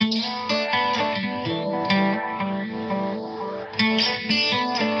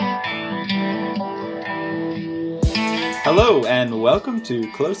Hello, and welcome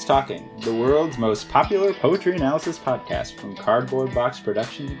to Close Talking, the world's most popular poetry analysis podcast from Cardboard Box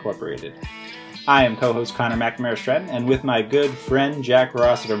Productions Incorporated. I am co-host Connor McNamara Stratton, and with my good friend Jack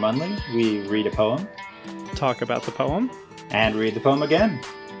Rossiter Munley, we read a poem, talk about the poem, and read the poem again.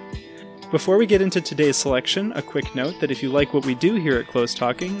 Before we get into today's selection, a quick note that if you like what we do here at Close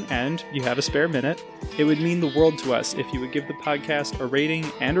Talking, and you have a spare minute, it would mean the world to us if you would give the podcast a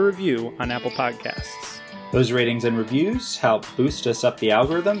rating and a review on Apple Podcasts. Those ratings and reviews help boost us up the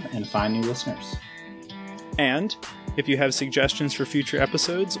algorithm and find new listeners. And if you have suggestions for future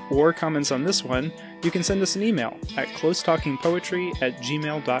episodes or comments on this one, you can send us an email at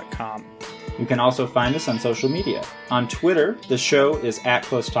closetalkingpoetry@gmail.com. You can also find us on social media. On Twitter, the show is at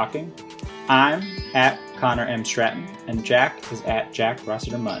Close Talking. I'm at Connor M. Stratton, and Jack is at Jack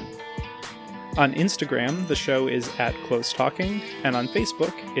Rossiter Munn. On Instagram, the show is at Close Talking, and on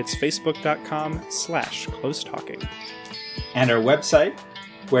Facebook, it's facebook.com/closetalking. And our website,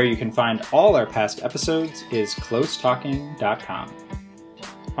 where you can find all our past episodes, is closetalking.com.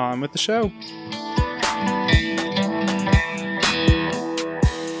 On with the show.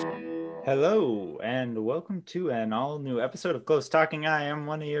 Hello, and welcome to an all-new episode of Close Talking. I am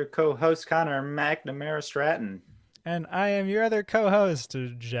one of your co-hosts, Connor McNamara Stratton. And I am your other co-host,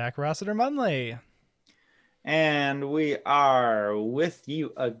 Jack Rossiter Munley. And we are with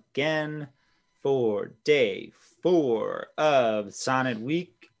you again for day 4 of Sonnet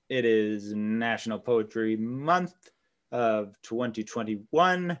Week. It is National Poetry Month of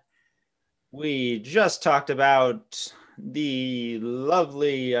 2021. We just talked about the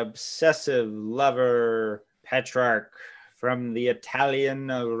lovely, obsessive lover Petrarch from the Italian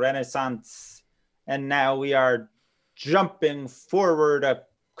Renaissance. And now we are jumping forward a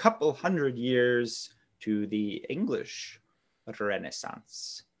couple hundred years to the English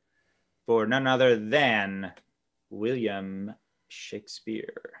Renaissance for none other than William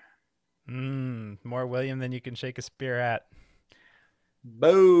Shakespeare. More William than you can shake a spear at.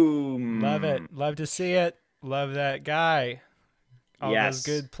 Boom. Love it. Love to see it. Love that guy. All Yes.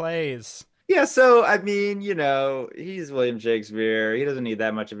 those good plays. Yeah, so, I mean, he's William Shakespeare. He doesn't need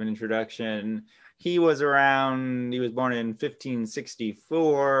that much of an introduction. He was born in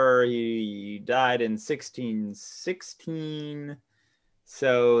 1564. He died in 1616.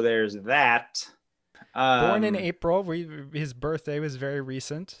 So there's that. Born in April. His birthday was very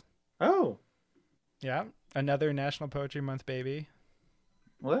recent. Oh. Yeah. Another National Poetry Month baby.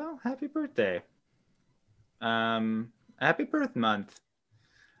 Well, happy birthday. Happy birth month.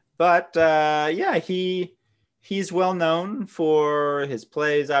 But he's well known for his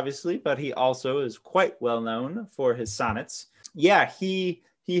plays, obviously, but he also is quite well known for his sonnets. Yeah, he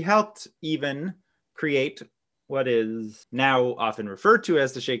helped even create what is now often referred to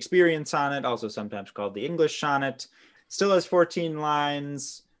as the Shakespearean sonnet, also sometimes called the English sonnet. Still has 14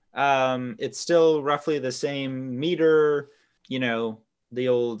 lines. It's still roughly the same meter, the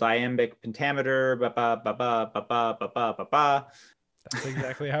old iambic pentameter, ba ba ba ba ba ba ba ba ba ba. That's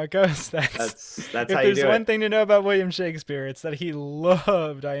exactly how it goes. That's if how you there's do one it. thing to know about William Shakespeare, it's that he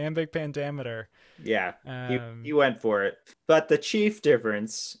loved iambic pentameter. Yeah, he went for it. But the chief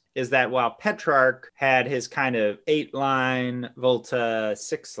difference is that while Petrarch had his kind of 8-line volta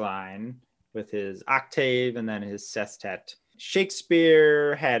 6-line with his octave and then his sestet,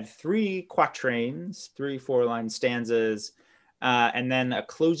 Shakespeare had 3 quatrains, 3 4-line stanzas, and then a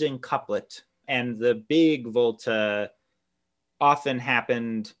closing couplet. And the big volta often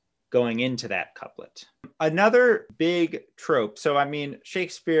happened going into that couplet. Another big trope. So, I mean,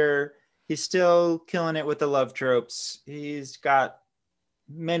 Shakespeare, he's still killing it with the love tropes. He's got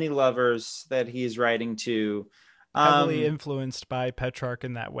many lovers that he's writing to. Heavily influenced by Petrarch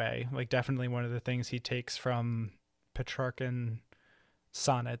in that way. Like, definitely one of the things he takes from Petrarchan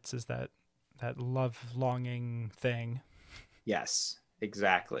sonnets is that love-longing thing. Yes,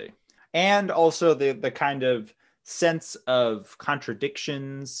 exactly. And also the kind of sense of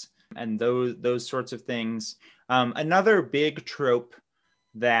contradictions and those sorts of things. Another big trope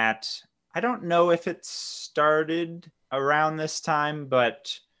that I don't know if it started around this time,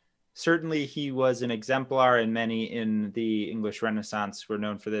 but certainly he was an exemplar, and many in the English Renaissance were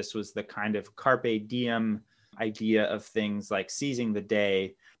known for this, was the kind of carpe diem idea of things like seizing the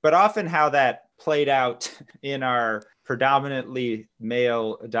day. But often how that played out in our predominantly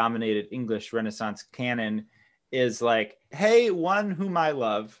male-dominated English Renaissance canon is like, hey, one whom I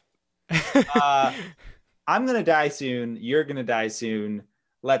love, I'm going to die soon. You're going to die soon.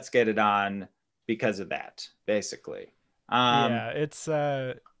 Let's get it on because of that, basically. Yeah, it's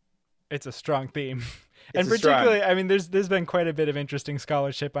It's a strong theme. It's And a strong- particularly, I mean, there's been quite a bit of interesting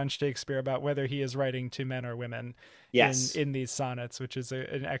scholarship on Shakespeare about whether he is writing to men or women Yes. in these sonnets, which is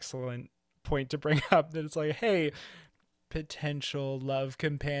an excellent point to bring up. That it's like, hey, potential love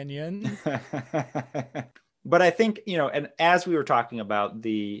companion. But I think, and as we were talking about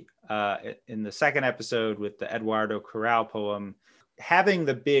in the second episode with the Eduardo Corral poem, having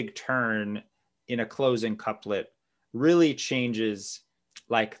the big turn in a closing couplet really changes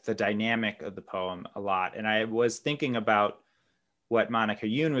like the dynamic of the poem a lot. And I was thinking about what Monica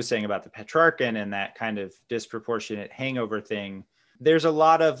Yoon was saying about the Petrarchan and that kind of disproportionate hangover thing. There's a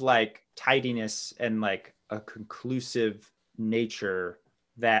lot of like tidiness and like a conclusive nature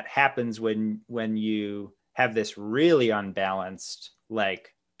that happens when you have this really unbalanced,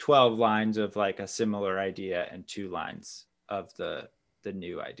 like 12 lines of like a similar idea and 2 lines of the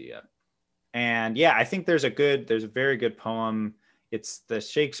new idea. And yeah, I think there's a very good poem. It's the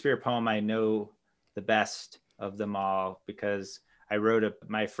Shakespeare poem I know the best of them all because I wrote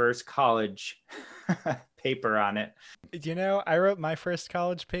my first college paper on it. I wrote my first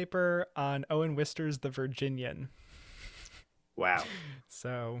college paper on Owen Wister's The Virginian. Wow.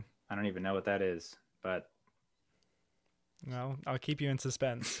 So I don't even know what that is, but well, I'll keep you in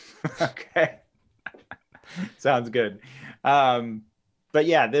suspense. Okay. Sounds good. But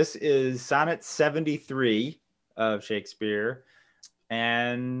yeah, this is Sonnet 73 of Shakespeare.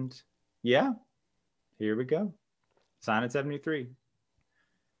 And yeah, here we go. Sonnet 73.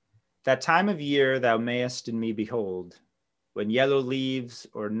 That time of year thou mayest in me behold, when yellow leaves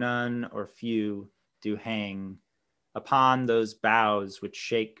or none or few do hang upon those boughs which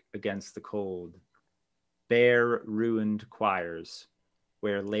shake against the cold, bare ruined choirs,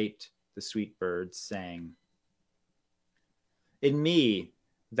 where late the sweet birds sang. In me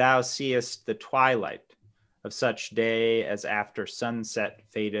thou seest the twilight of such day as after sunset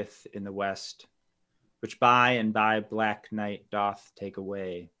fadeth in the west, which by and by black night doth take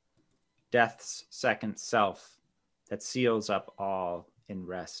away, death's second self that seals up all in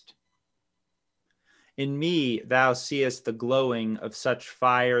rest. In me thou seest the glowing of such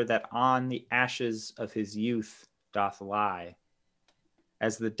fire that on the ashes of his youth doth lie,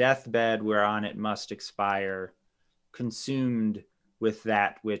 as the deathbed whereon it must expire, consumed with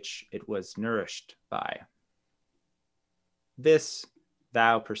that which it was nourished by. This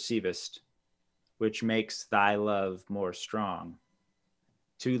thou perceivest, which makes thy love more strong,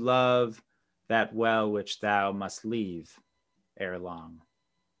 to love that well which thou must leave ere long.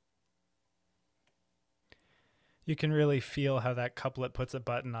 You can really feel how that couplet puts a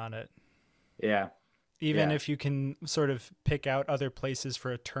button on it. Yeah. Even if you can sort of pick out other places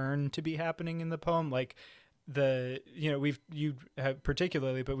for a turn to be happening in the poem, like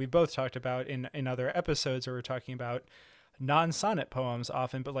particularly, but we've both talked about in other episodes where we're talking about non-sonnet poems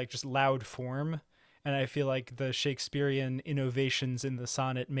often, but like just loud form. And I feel like the Shakespearean innovations in the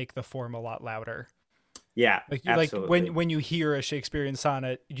sonnet make the form a lot louder. Yeah, absolutely. Like when you hear a Shakespearean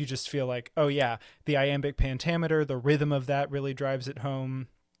sonnet, you just feel like, oh yeah, the iambic pentameter, the rhythm of that really drives it home.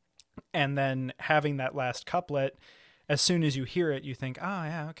 And then having that last couplet, as soon as you hear it, you think, oh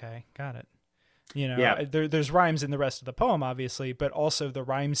yeah, okay, got it. There's rhymes in the rest of the poem, obviously, but also the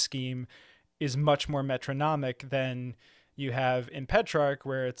rhyme scheme is much more metronomic than you have in Petrarch,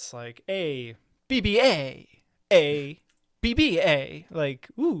 where it's like A, B, B, A, B, B, A, like,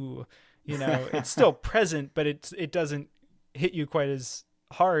 ooh. It's still present, but it doesn't hit you quite as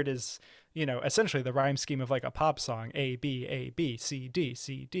hard as, essentially the rhyme scheme of like a pop song, A, B, C, D,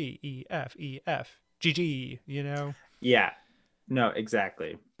 C, D, E, F, G, G, Yeah, no,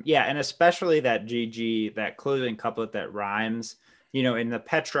 exactly. Yeah. And especially that GG, that closing couplet that rhymes, in the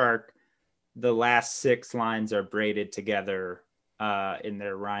Petrarch, the last 6 lines are braided together in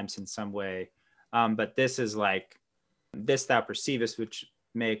their rhymes in some way. But this is like, this thou perceivest, which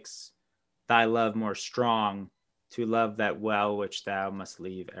makes thy love more strong, to love that well which thou must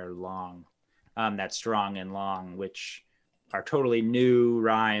leave ere long. That strong and long, which are totally new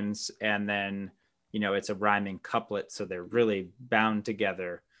rhymes, and then it's a rhyming couplet, so they're really bound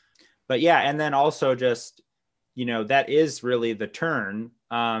together. But yeah, and then also just that is really the turn.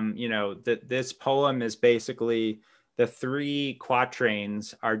 That this poem is basically the 3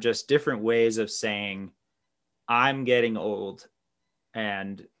 quatrains are just different ways of saying I'm getting old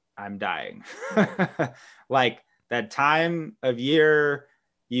and I'm dying. Like that time of year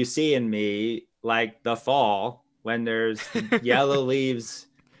you see in me, like the fall, when there's yellow leaves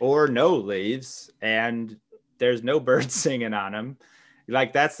or no leaves and there's no birds singing on them.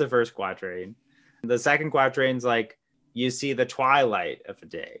 Like that's the first quatrain. The second quatrain's like you see the twilight of a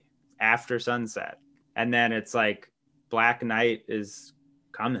day after sunset, and then it's like black night is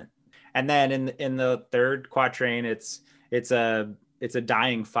coming. And then in the third quatrain, it's a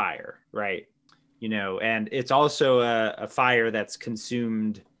dying fire, right? You know, and it's also a fire that's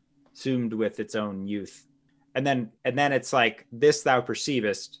consumed with its own youth. And then it's like, this thou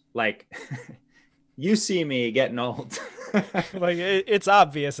perceivest, like you see me getting old. Like it's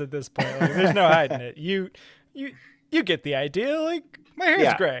obvious at this point. Like there's no hiding it. You get the idea. Like my hair's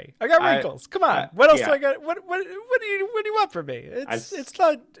Yeah. gray. I got wrinkles. Come on. What else do yeah. I got? What do you want from me?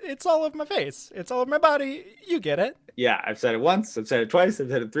 It's all of my face. It's all of my body. You get it. Yeah, I've said it once, I've said it twice, I've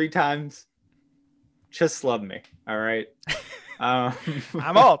said it 3 times. Just love me, all right?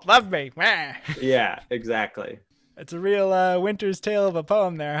 I'm old. Love me. Yeah, exactly. It's a real Winter's Tale of a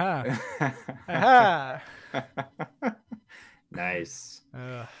poem there, huh? Aha. Nice.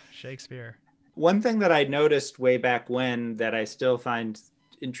 Shakespeare. One thing that I noticed way back when that I still find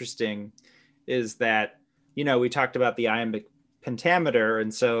interesting is that, you know, we talked about the iambic pentameter,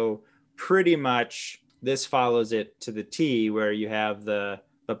 and so pretty much this follows it to the T, where you have the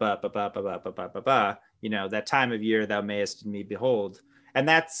ba ba ba ba ba ba ba ba ba ba, you know, that time of year thou mayest in me behold. And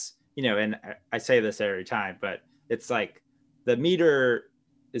that's, you know, and I say this every time, but it's like the meter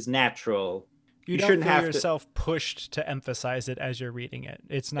is natural. You don't shouldn't feel yourself pushed to emphasize it as you're reading it.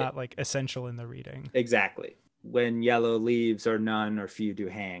 It's not like essential in the reading. Exactly. When yellow leaves or none or few do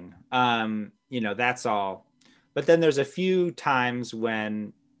hang. You know, that's all. But then there's a few times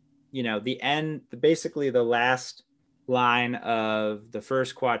when, you know, the end, basically the last line of the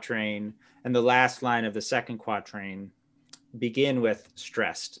first quatrain and the last line of the second quatrain begin with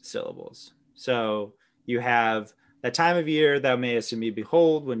stressed syllables. So you have that time of year thou mayest in me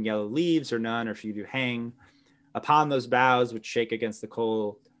behold, when yellow leaves or none or few do hang upon those boughs which shake against the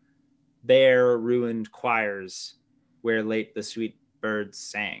cold, there ruined choirs where late the sweet birds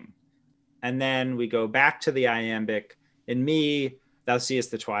sang. And then we go back to the iambic. In me thou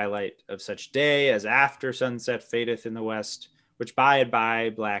seest the twilight of such day as after sunset fadeth in the west, which by and by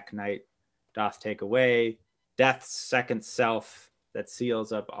black night doth take away, death's second self that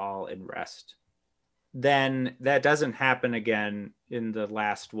seals up all in rest. Then that doesn't happen again in the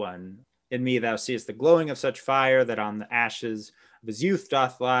last one. In me thou seest the glowing of such fire that on the ashes of his youth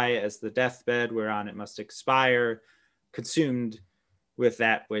doth lie as the deathbed whereon it must expire, consumed with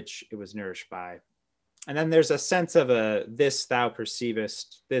that which it was nourished by. And then there's a sense of a this thou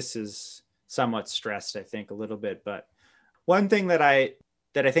perceivest. This is somewhat stressed, I think, a little bit. But one thing that I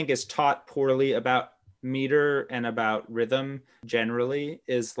think is taught poorly about meter and about rhythm generally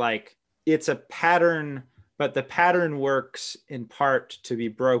is like, it's a pattern, but the pattern works in part to be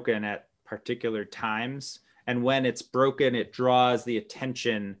broken at particular times. And when it's broken, it draws the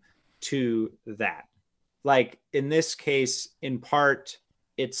attention to that. Like in this case, in part,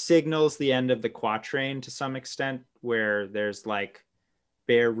 it signals the end of the quatrain to some extent, where there's like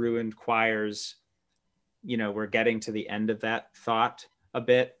bare ruined choirs. You know, we're getting to the end of that thought a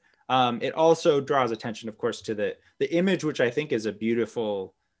bit. It also draws attention, of course, to the image, which I think is a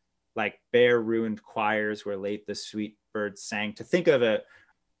beautiful, like bare ruined choirs where late the sweet birds sang. To think of a,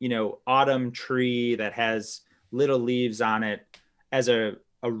 you know, autumn tree that has little leaves on it as a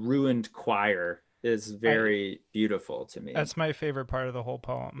ruined choir is very beautiful to me. That's my favorite part of the whole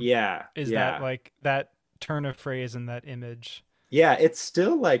poem. Yeah. That like that turn of phrase and that image. Yeah, it's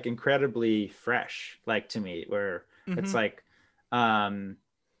still like incredibly fresh, like to me, where it's like, and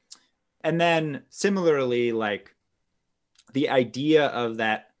then similarly, like the idea of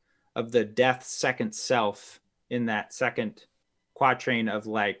that, of the death second self in that second quatrain of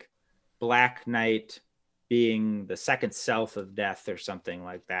like black night being the second self of death or something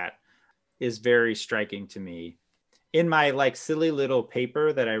like that is very striking to me. In my like silly little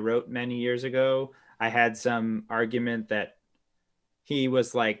paper that I wrote many years ago, I had some argument that he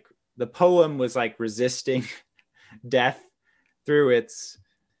was like, the poem was like resisting death through its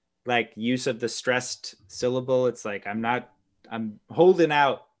like use of the stressed syllable. It's like, I'm holding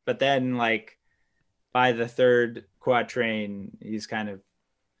out, but then like by the third quatrain,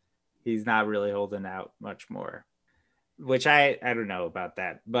 he's not really holding out much more, which I don't know about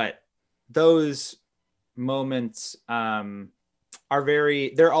that, but those moments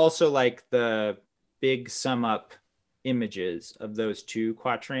they're also like the big sum up images of those two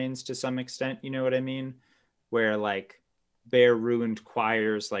quatrains to some extent, you know what I mean? Where like bare ruined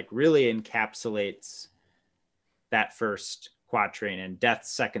choirs like really encapsulates that first quatrain and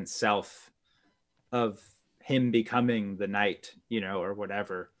death's second self of him becoming the night, you know, or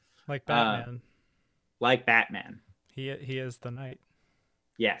whatever. Like Batman. Like Batman. He is the night.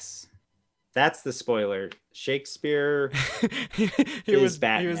 Yes. That's the spoiler. Shakespeare he is was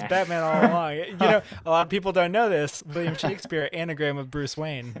Batman. Batman all along. A lot of people don't know this. William Shakespeare, anagram of Bruce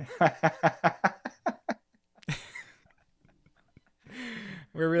Wayne.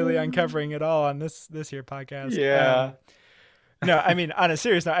 We're really uncovering it all on this here podcast. Yeah. No, I mean, on a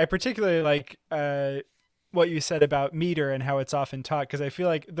serious note, I particularly like what you said about meter and how it's often taught, because I feel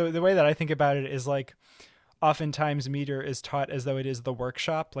like the way that I think about it is like oftentimes meter is taught as though it is the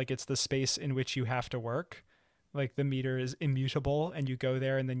workshop, like it's the space in which you have to work. Like the meter is immutable and you go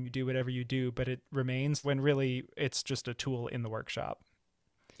there and then you do whatever you do, but it remains, when really it's just a tool in the workshop.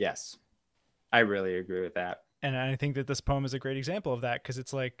 Yes. I really agree with that. And I think that this poem is a great example of that, because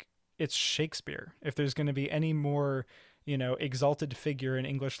it's like, it's Shakespeare. If there's going to be any more, exalted figure in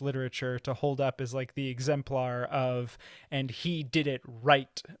English literature to hold up as like the exemplar of, and he did it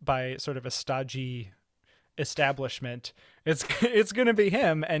right by sort of a stodgy establishment, it's going to be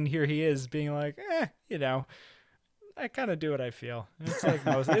him. And here he is being like, I kind of do what I feel. It's like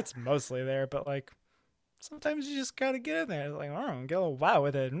it's mostly there, but like sometimes you just gotta get in there. It's like, oh, get a little wow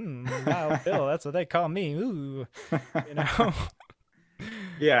with it. Wow, Bill, that's what they call me. Ooh,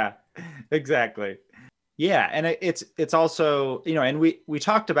 Yeah, exactly. Yeah, and it's also, and we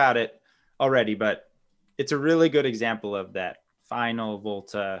talked about it already, but it's a really good example of that final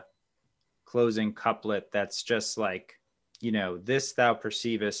volta closing couplet that's just like, this thou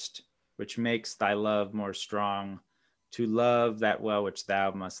perceivest, which makes thy love more strong, to love that well which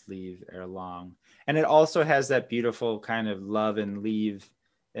thou must leave ere long. And it also has that beautiful kind of love and leave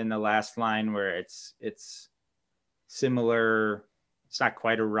in the last line, where it's similar. It's not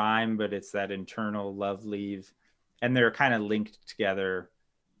quite a rhyme, but it's that internal love leave. And they're kind of linked together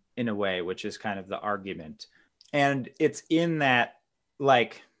in a way, which is kind of the argument. And it's in that,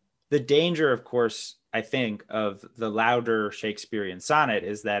 like, the danger, of course, I think, of the louder Shakespearean sonnet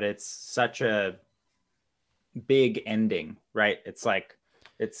is that it's such a big ending, right? It's like,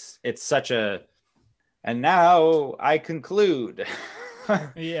 it's such a, and now I conclude.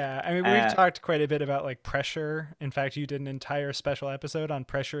 Yeah, I mean, we've talked quite a bit about like pressure. In fact, you did an entire special episode on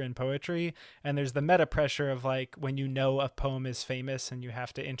pressure in poetry, and there's the meta pressure of like when a poem is famous and you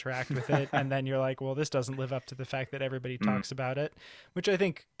have to interact with it, and then you're like, well, this doesn't live up to the fact that everybody talks about it, which I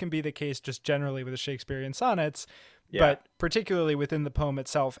think can be the case just generally with the Shakespearean sonnets. Yeah. But particularly within the poem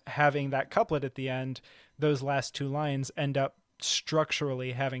itself, having that couplet at the end, those last two lines end up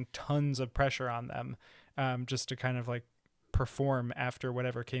structurally having tons of pressure on them, just to kind of like perform after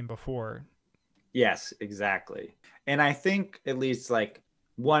whatever came before. Yes, exactly. And I think at least like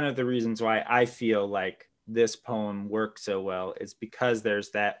one of the reasons why I feel like this poem works so well is because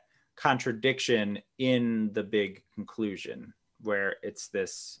there's that contradiction in the big conclusion, where it's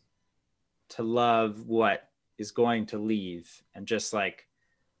this to love what is going to leave, and just like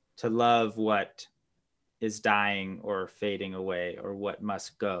to love what is dying or fading away, or what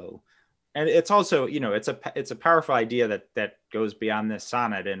must go. And it's also, it's a powerful idea that goes beyond this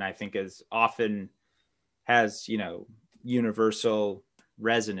sonnet, and I think is often has, universal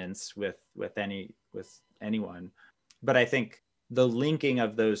resonance with anyone. But I think the linking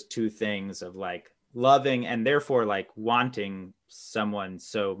of those two things of like loving and therefore like wanting someone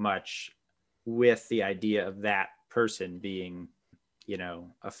so much, with the idea of that person being,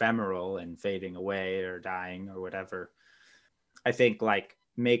 ephemeral and fading away or dying or whatever, I think like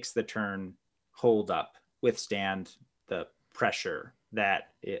makes the turn hold up, withstand the pressure that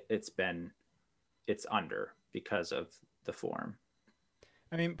it's under because of the form.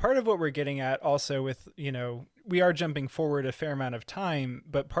 I mean, part of what we're getting at also with, we are jumping forward a fair amount of time,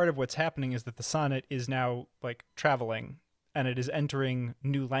 but part of what's happening is that the sonnet is now like traveling, and it is entering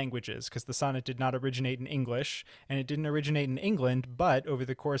new languages, because the sonnet did not originate in English, and it didn't originate in England, but over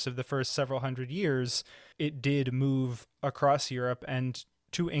the course of the first several hundred years, it did move across Europe and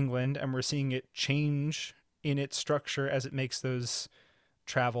to England, and we're seeing it change in its structure as it makes those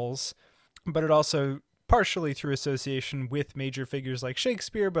travels. But it also, partially through association with major figures like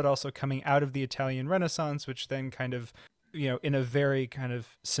Shakespeare, but also coming out of the Italian Renaissance, which then kind of, in a very kind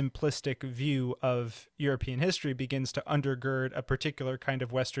of simplistic view of European history, begins to undergird a particular kind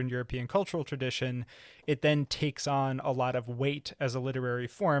of Western European cultural tradition. It then takes on a lot of weight as a literary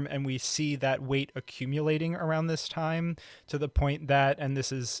form, and we see that weight accumulating around this time, to the point that, and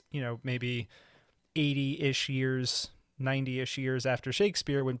this is, maybe 80-ish years, 90-ish years after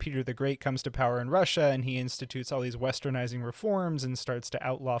Shakespeare, when Peter the Great comes to power in Russia and he institutes all these westernizing reforms and starts to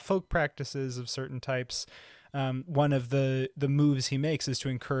outlaw folk practices of certain types. One of the moves he makes is to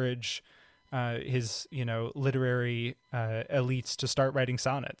encourage his literary elites to start writing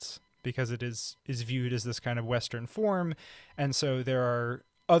sonnets, because it is viewed as this kind of Western form. And so there are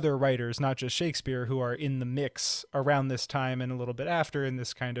other writers, not just Shakespeare, who are in the mix around this time and a little bit after, in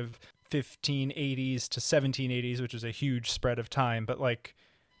this kind of 1580s to 1780s, which is a huge spread of time. But like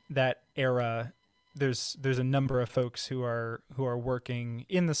that era, there's a number of folks who are working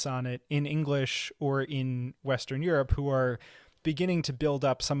in the sonnet in English or in Western Europe who are beginning to build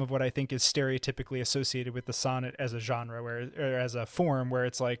up some of what I think is stereotypically associated with the sonnet as a genre, or as a form, where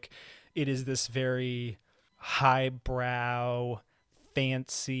it's like it is this very highbrow,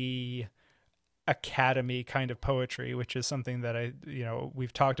 fancy academy kind of poetry, which is something that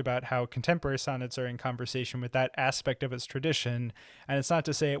we've talked about how contemporary sonnets are in conversation with that aspect of its tradition. And it's not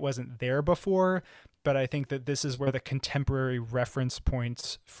to say it wasn't there before, but I think that this is where the contemporary reference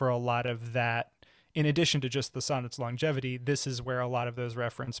points for a lot of that, in addition to just the sonnet's longevity, this is where a lot of those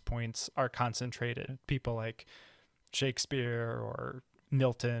reference points are concentrated. People like Shakespeare or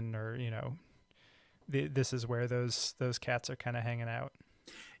Milton, or, this is where those cats are kind of hanging out.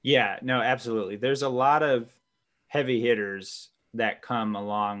 Yeah, no, absolutely. There's a lot of heavy hitters that come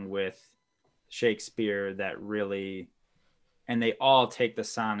along with Shakespeare that really, and they all take the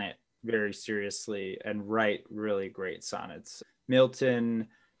sonnet very seriously and write really great sonnets. Milton,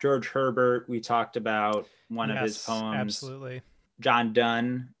 George Herbert, we talked about one of his poems. Absolutely. John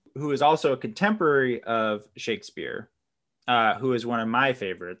Donne, who is also a contemporary of Shakespeare, who is one of my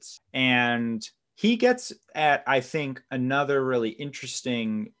favorites. And he gets at, I think, another really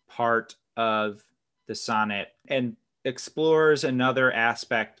interesting part of the sonnet and explores another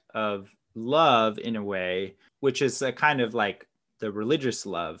aspect of love in a way, which is a kind of like the religious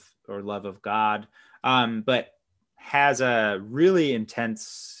love or love of God, but has a really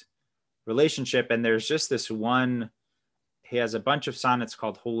intense relationship. And there's just this one, he has a bunch of sonnets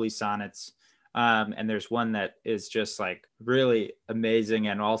called Holy Sonnets. And there's one that is just like really amazing.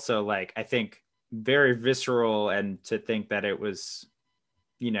 And also like, I think very visceral, and to think that it was,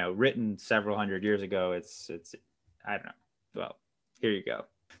 written several hundred years ago. It's, I don't know. Well, here you go.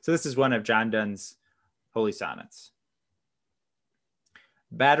 So this is one of John Donne's Holy Sonnets.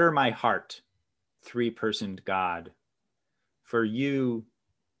 Batter my heart, three-personed God, for you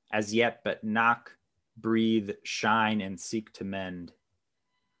as yet but knock, breathe, shine, and seek to mend,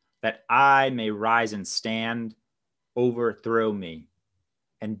 that I may rise and stand, overthrow me,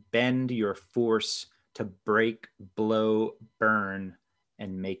 and bend your force to break, blow, burn,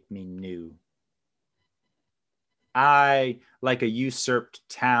 and make me new. I, like a usurped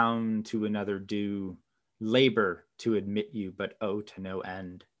town to another do, labor to admit you, but owe to no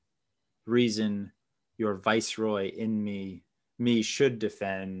end. Reason, your viceroy in me should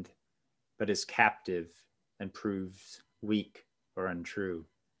defend, but is captive and proves weak or untrue.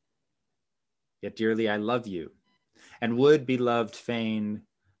 Yet dearly I love you, and would be loved fain,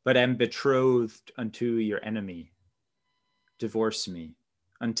 but am betrothed unto your enemy. Divorce me,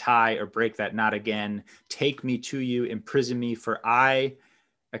 untie or break that knot again. Take me to you, imprison me, for I,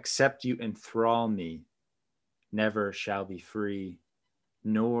 except you enthrall me, never shall be free,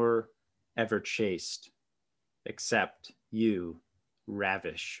 nor ever chaste, except you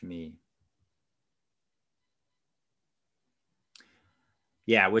ravish me.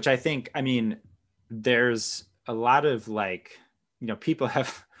 Yeah, which I think, there's a lot of like, people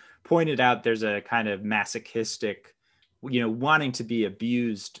have pointed out there's a kind of masochistic, wanting to be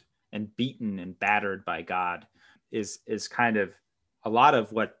abused and beaten and battered by God is kind of a lot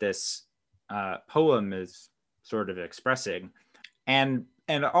of what this poem is sort of expressing. And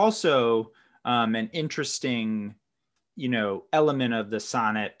also an interesting, element of the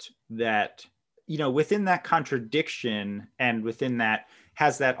sonnet that, within that contradiction and within that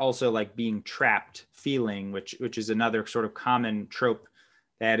has that also like being trapped feeling, which is another sort of common trope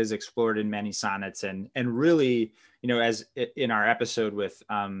that is explored in many sonnets, and really, as in our episode with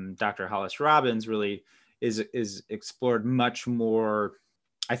Dr. Hollis Robbins, really is explored much more,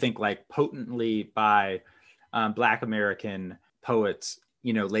 I think, like potently by Black American poets,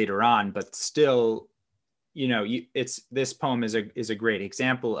 later on, but still, it's, this poem is a great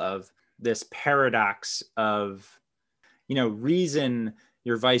example of this paradox of, reason,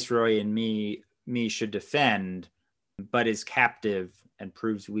 your viceroy and me should defend, but is captive and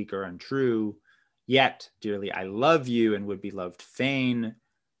proves weak or untrue. Yet dearly I love you and would be loved fain,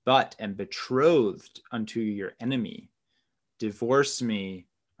 but am betrothed unto your enemy. Divorce me,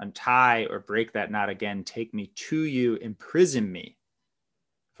 untie or break that knot again. Take me to you, imprison me,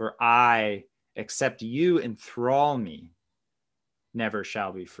 for I, except you enthrall me, never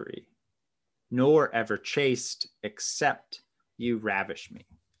shall be free, nor ever chaste, except you ravish me.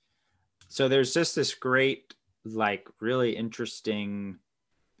 So there's just this great, like, really interesting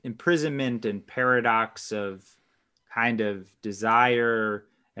imprisonment and paradox of kind of desire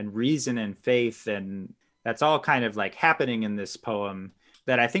and reason and faith, and that's all kind of like happening in this poem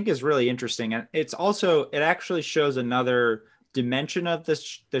that I think is really interesting. And it's also, it actually shows another dimension of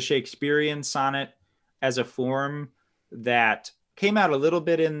the Shakespearean sonnet as a form that came out a little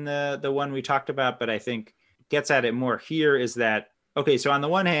bit in the one we talked about, but I think gets at it more here, is that, okay, so on the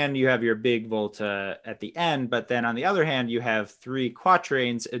one hand, you have your big volta at the end, but then on the other hand, you have 3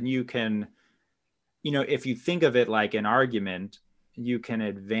 quatrains, and you can, if you think of it like an argument, you can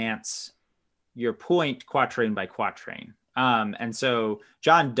advance your point quatrain by quatrain. And so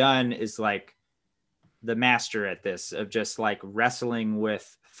John Donne is like the master at this, of just like wrestling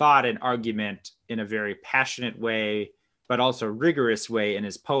with thought and argument in a very passionate way, but also rigorous way in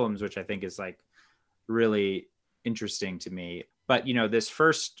his poems, which I think is like really interesting to me. But, this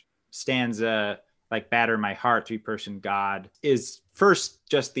first stanza, like batter my heart, 3-person God, is first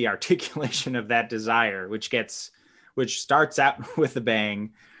just the articulation of that desire, which starts out with a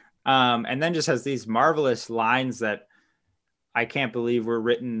bang. And then just has these marvelous lines that I can't believe were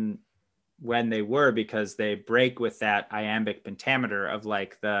written when they were, because they break with that iambic pentameter of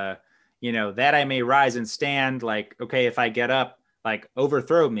like that I may rise and stand, like, okay, if I get up, like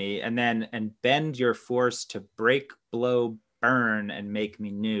overthrow me, and bend your force to break, blow, burn, and make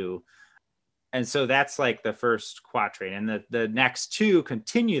me new. And so that's like the first quatrain, and the next 2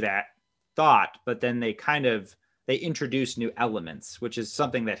 continue that thought, but then they introduce new elements, which is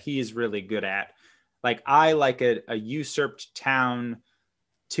something that he's really good at. Like, I like a usurped town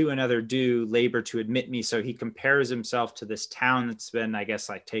to another do labor to admit me. So he compares himself to this town that's been, I guess,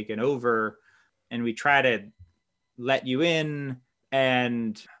 like taken over, and we try to let you in,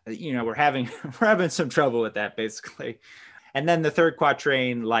 and we're having some trouble with that, basically. And then the third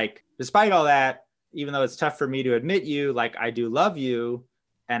quatrain, like, despite all that, even though it's tough for me to admit you, like, I do love you,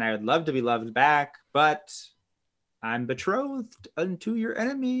 and I would love to be loved back, but I'm betrothed unto your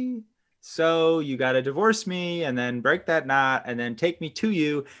enemy. So you got to divorce me, and then break that knot, and then take me to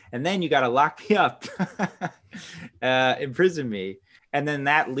you, and then you got to lock me up, imprison me. And then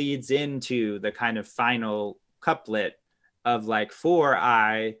that leads into the kind of final couplet of like, for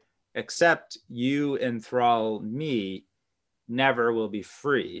I, except you enthrall me, never will be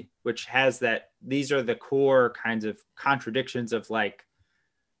free, which has that, these are the core kinds of contradictions of like,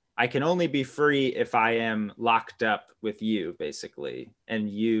 I can only be free if I am locked up with you, basically, and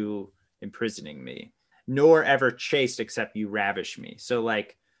you imprisoning me, nor ever chaste except you ravish me. So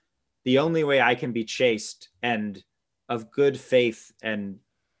like, the only way I can be chaste and of good faith and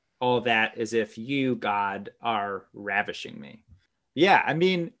all that is if you, God, are ravishing me. Yeah, I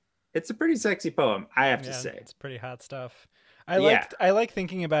mean, it's a pretty sexy poem, I have to say. It's pretty hot stuff. I like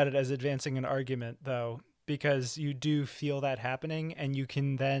thinking about it as advancing an argument, though, because you do feel that happening, and you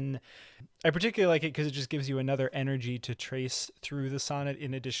can then, I particularly like it because it just gives you another energy to trace through the sonnet,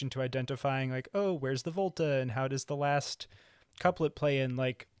 in addition to identifying like, oh, where's the volta and how does the last couplet play in?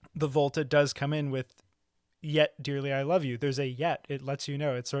 Like, the volta does come in with yet dearly I love you. There's a yet, it lets you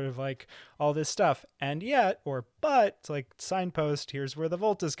know, it's sort of like all this stuff, and yet, or but, it's like signpost, here's where the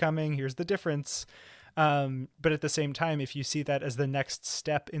volta's coming, here's the difference. But at the same time, if you see that as the next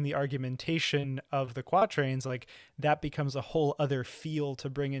step in the argumentation of the quatrains, like, that becomes a whole other feel to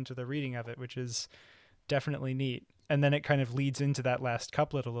bring into the reading of it, which is definitely neat. And then it kind of leads into that last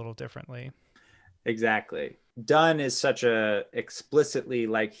couplet a little differently. Exactly. Donne is such a explicitly,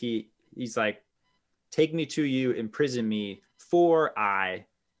 like, he's like, take me to you, imprison me, for I,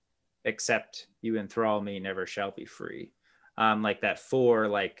 except you enthrall me, never shall be free. Like that for,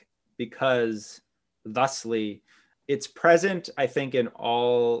 like, because thusly, it's present, I think, in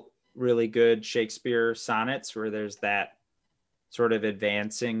all really good Shakespeare sonnets where there's that sort of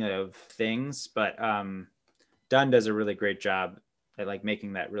advancing of things, but Donne does a really great job at like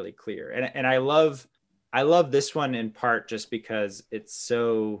making that really clear. And I love this one in part just because it's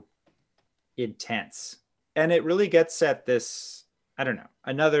so intense, and it really gets at this, I don't know,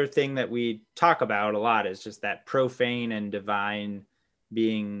 another thing that we talk about a lot is just that profane and divine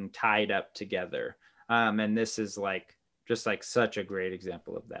being tied up together. And this is like just like such a great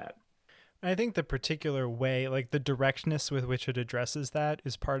example of that. I think the particular way, like the directness with which it addresses that,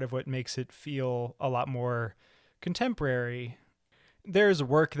 is part of what makes it feel a lot more contemporary. There's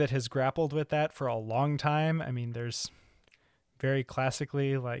work that has grappled with that for a long time. I mean, there's very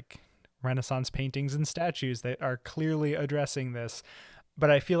classically like Renaissance paintings and statues that are clearly addressing this.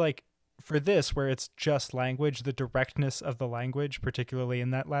 But I feel like for this, where it's just language, the directness of the language, particularly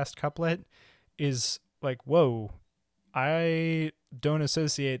in that last couplet, is like, whoa, I don't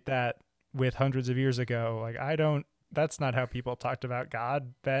associate that with hundreds of years ago. Like, that's not how people talked about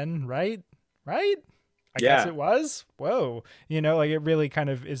God then, right? I guess it was. Whoa. Like it really kind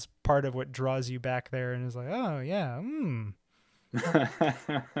of is part of what draws you back there and is like, oh yeah.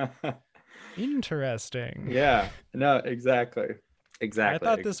 Interesting. Yeah. No, exactly. I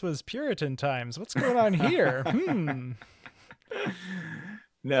thought this was Puritan times. What's going on here?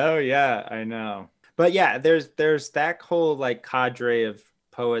 No, yeah, I know. But yeah, there's that whole like cadre of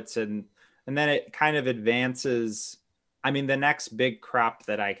poets, and then it kind of advances. I mean, the next big crop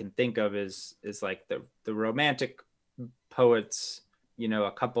that I can think of is like the Romantic poets,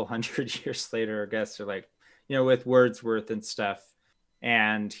 a couple hundred years later, I guess, or like, with Wordsworth and stuff.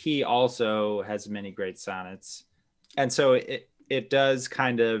 And he also has many great sonnets. And so it does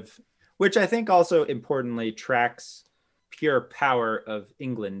kind of, which I think also importantly tracks pure power of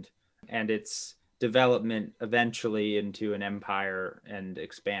England and its development eventually into an empire and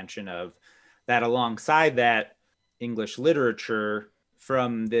expansion of that. Alongside that, English literature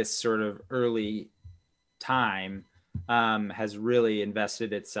from this sort of early time has really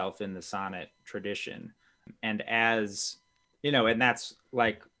invested itself in the sonnet tradition. And as, and that's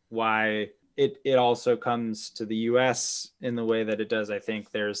like why it also comes to the US in the way that it does. I think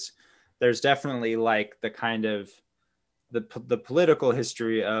there's definitely like the kind of the political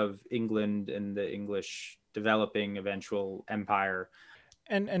history of England and the English developing eventual empire.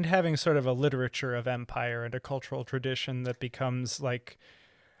 And having sort of a literature of empire and a cultural tradition that becomes like,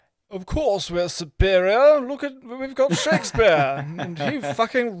 of course we're superior. Look at, we've got Shakespeare, and he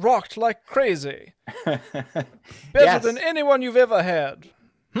fucking rocked like crazy. Better than anyone you've ever had.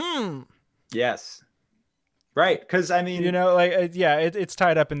 Yes. Right, because I mean... it's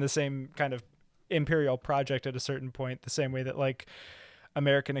tied up in the same kind of imperial project at a certain point, the same way that like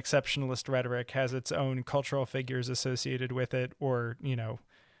American exceptionalist rhetoric has its own cultural figures associated with it, or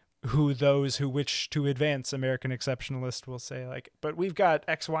who those who wish to advance American exceptionalist will say like, but we've got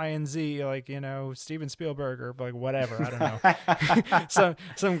X, Y, and Z, like Steven Spielberg or like whatever, I don't know,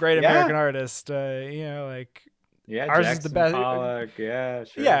 some great American artist, like ours Jackson is the best. Pollock, yeah,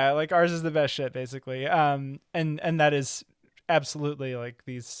 sure. Yeah, like ours is the best shit basically, and that is absolutely like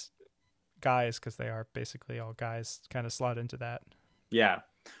these guys, because they are basically all guys, kind of slot into that. Yeah.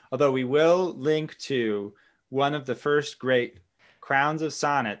 Although we will link to one of the first great crowns of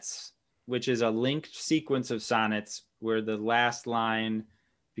sonnets, which is a linked sequence of sonnets where the last line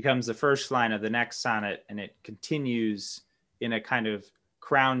becomes the first line of the next sonnet, and it continues in a kind of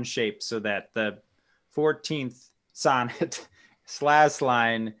crown shape so that the 14th sonnet last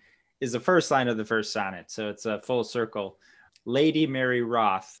line is the first line of the first sonnet. So it's a full circle. Lady Mary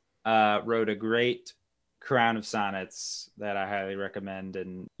Roth wrote a great crown of sonnets that I highly recommend.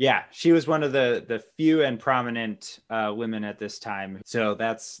 And yeah, she was one of the few and prominent women at this time. So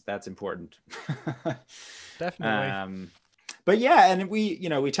that's important. Definitely. But yeah, and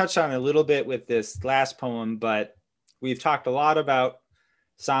we touched on it a little bit with this last poem, but we've talked a lot about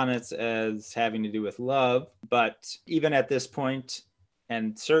sonnets as having to do with love. But even at this point,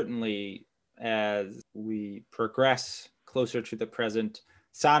 and certainly as we progress closer to the present,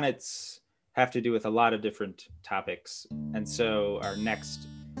 sonnets have to do with a lot of different topics. And so our next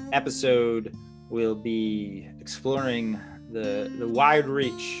episode will be exploring the wide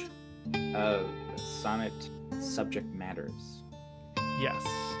reach of sonnet subject matters. Yes,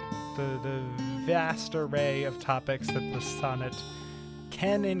 the vast array of topics that the sonnet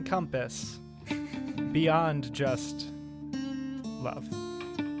can encompass beyond just love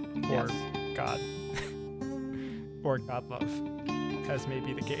or God or God love, as may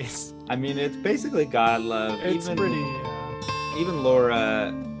be the case. I mean, it's basically God love. It's even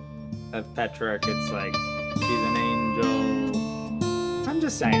Laura of Petrarch, it's like she's an angel. I'm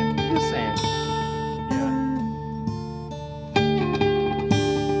just saying.